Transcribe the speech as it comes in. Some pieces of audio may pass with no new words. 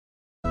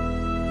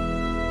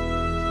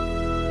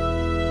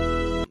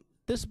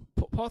this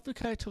part 3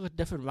 kind of took a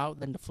different route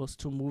than the first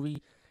two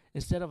movie.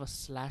 Instead of a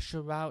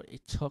slasher route,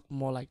 it took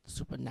more like the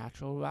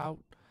supernatural route.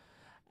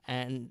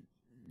 And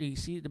you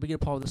see the beginning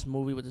part of this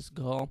movie with this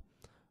girl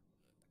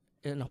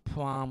in a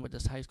prom with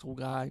this high school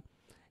guy,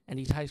 and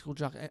these high school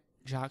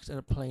jocks end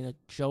up playing a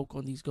joke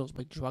on these girls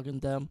by drugging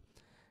them.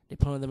 They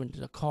put them into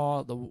the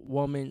car. The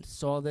woman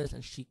saw this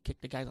and she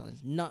kicked the guy on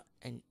his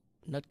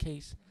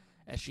nutcase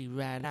as she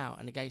ran out,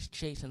 and the guy's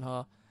chasing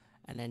her,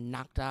 and then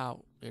knocked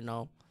out,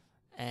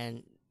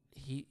 and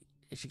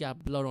she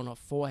got blood on her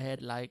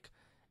forehead,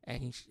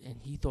 and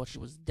he thought she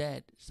was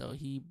dead, so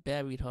he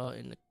buried her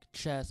in the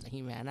chest and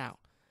he ran out.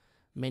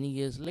 Many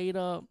years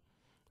later,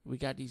 we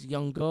got these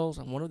young girls,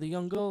 and one of the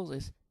young girls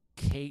is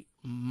Kate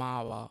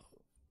Mara,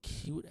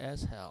 cute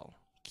as hell,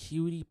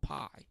 cutie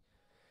pie.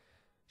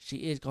 She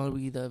is going to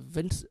be the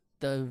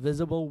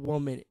Invisible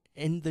Woman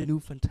in the new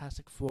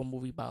Fantastic Four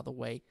movie, by the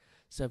way.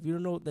 So if you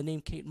don't know the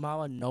name Kate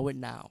Mara, know it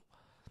now.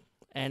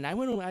 And I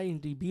went on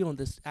IMDb on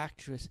this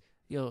actress.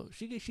 Yo,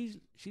 she's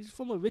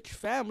from a rich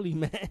family,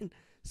 man.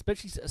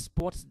 Especially a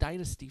sports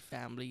dynasty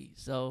family.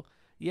 So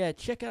yeah,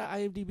 check out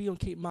IMDb on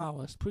Kate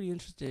Mara. It's pretty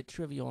interesting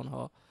trivia on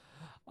her.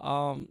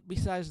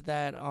 Besides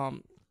that,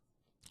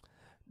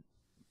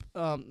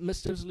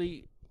 Miss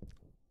Lee,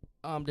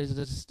 there's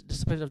this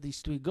display of these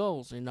three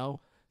girls,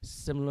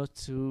 similar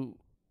to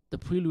the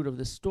prelude of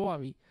this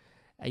story.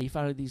 And you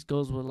find out these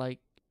girls were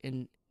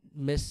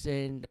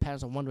missing. The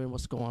parents are wondering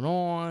what's going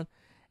on.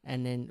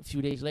 And then a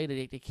few days later,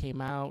 they came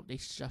out. They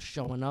just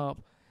showing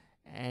up.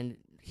 And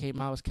Kate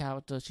Mara's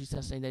character, she's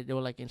just saying that they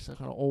were in some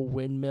kind of old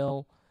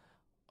windmill.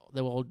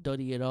 They were all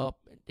dirty it up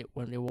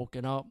when they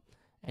woken up.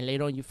 And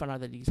later on, you find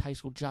out that these high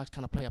school jocks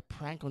kind of play a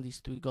prank on these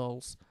three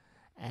girls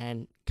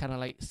and kind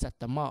of set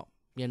them up.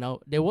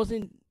 They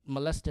wasn't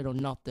molested or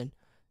nothing,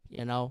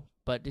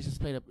 but they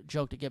just played a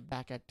joke to get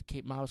back at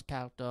Kate Mara's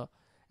character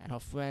and her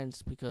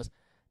friends, because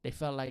they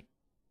felt like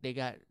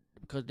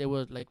because they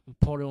were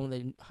reported on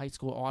the high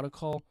school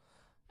article,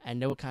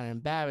 and they were kind of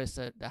embarrassed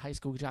that the high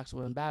school jocks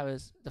were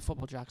embarrassed, the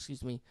football jocks,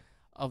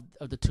 of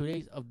the 2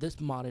 days of this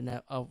modern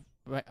of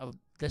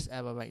this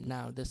era right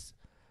now, this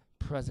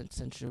present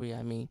century,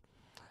 I mean.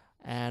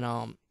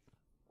 And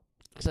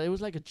so it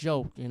was like a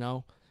joke,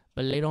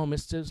 but later on,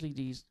 mysteriously,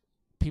 these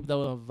people that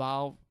were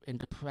involved in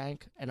the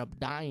prank end up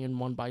dying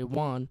one by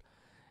one.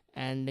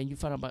 And then you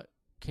find out about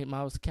Kate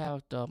Mara's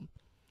character,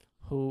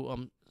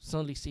 who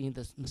suddenly seeing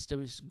this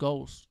mysterious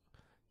ghost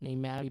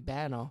named Mary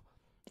Banner,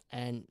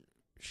 and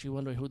she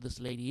wondering who this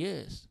lady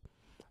is.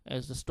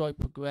 As the story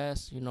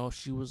progressed,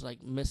 she was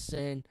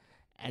missing,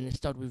 and it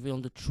started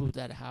revealing the truth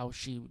that how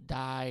she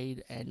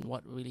died and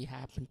what really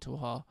happened to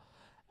her.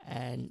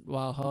 And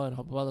while her and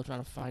her brother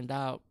trying to find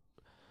out,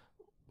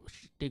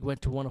 they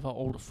went to one of her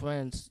older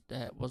friends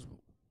that was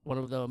one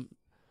of them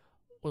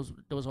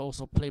that was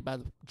also played by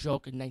the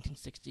joke in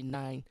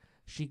 1969.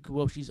 She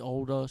grew up, she's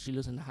older, she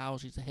lives in the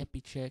house, she's a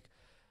hippie chick,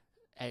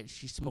 and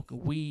she's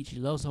smoking weed. She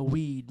loves her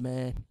weed,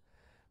 man.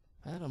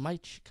 I don't know, my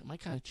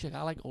kind of chick.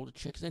 I like older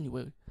chicks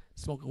anyway.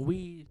 Smoking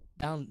weed,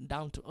 down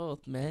to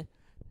earth, man.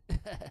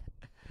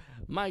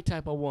 My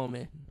type of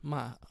woman.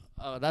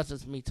 That's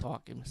just me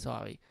talking.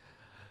 Sorry.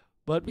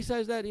 But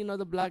besides that,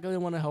 the black girl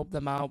didn't want to help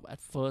them out at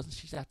first.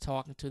 She started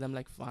talking to them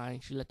fine.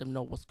 She let them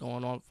know what's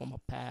going on from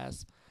her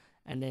past.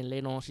 And then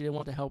later on, she didn't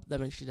want to help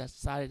them, and she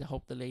decided to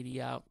help the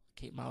lady out,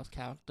 Kate Mara's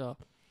character.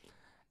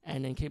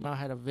 And then Kate Mara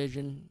had a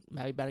vision.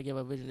 Mary Banner gave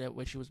her a vision that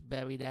where she was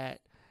buried at,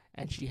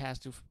 and she has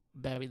to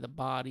bury the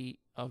body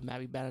of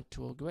Mary Banner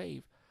to her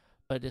grave.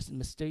 But this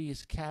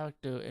mysterious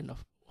character in a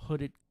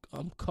hooded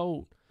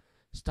coat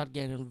started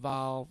getting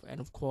involved, and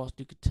of course,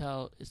 you could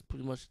tell it's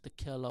pretty much the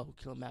killer who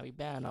killed Mary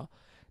Banner.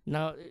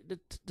 Now,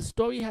 the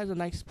story has a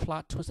nice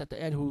plot twist at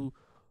the end. Who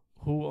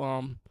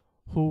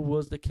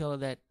was the killer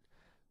that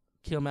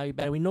killed Mary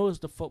Banner? We know it's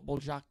the football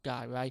jock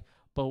guy, right?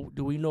 But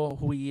do we know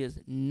who he is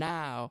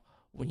now?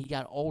 When he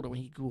got older, when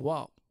he grew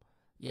up,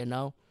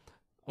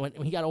 when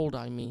he got older,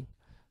 I mean.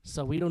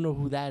 So we don't know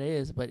who that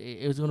is, but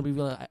it was going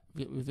to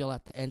be revealed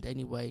at the end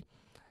anyway.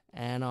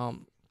 And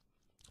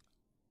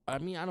I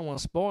mean, I don't want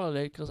to spoil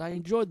it because I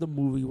enjoyed the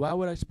movie. Why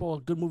would I spoil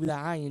a good movie that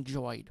I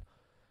enjoyed?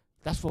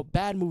 That's for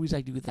bad movies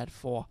I do that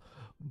for.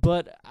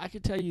 But I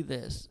can tell you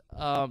this: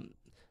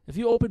 if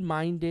you're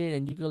open-minded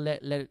and you can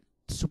let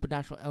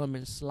supernatural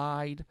elements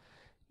slide,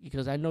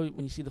 because I know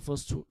when you see the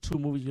first two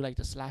movies, you like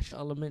the slash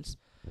elements.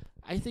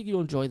 I think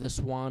you'll enjoy this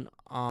one.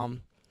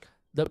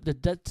 The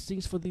death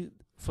scenes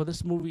for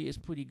this movie is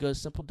pretty good.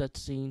 Simple death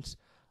scenes.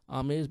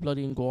 It is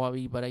bloody and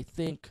gory, but I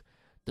think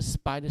the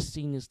spider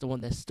scene is the one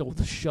that stole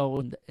the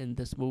show in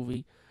this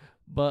movie.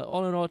 But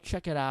all in all,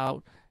 check it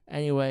out.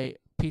 Anyway,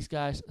 peace,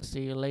 guys.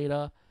 See you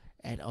later.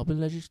 And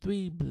Urban Legends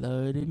 3,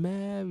 Bloody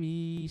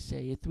Mary.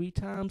 Say it 3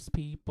 times,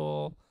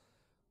 people.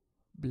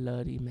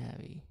 Bloody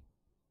Mary.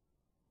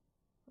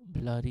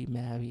 Bloody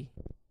Mary.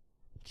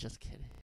 Just kidding.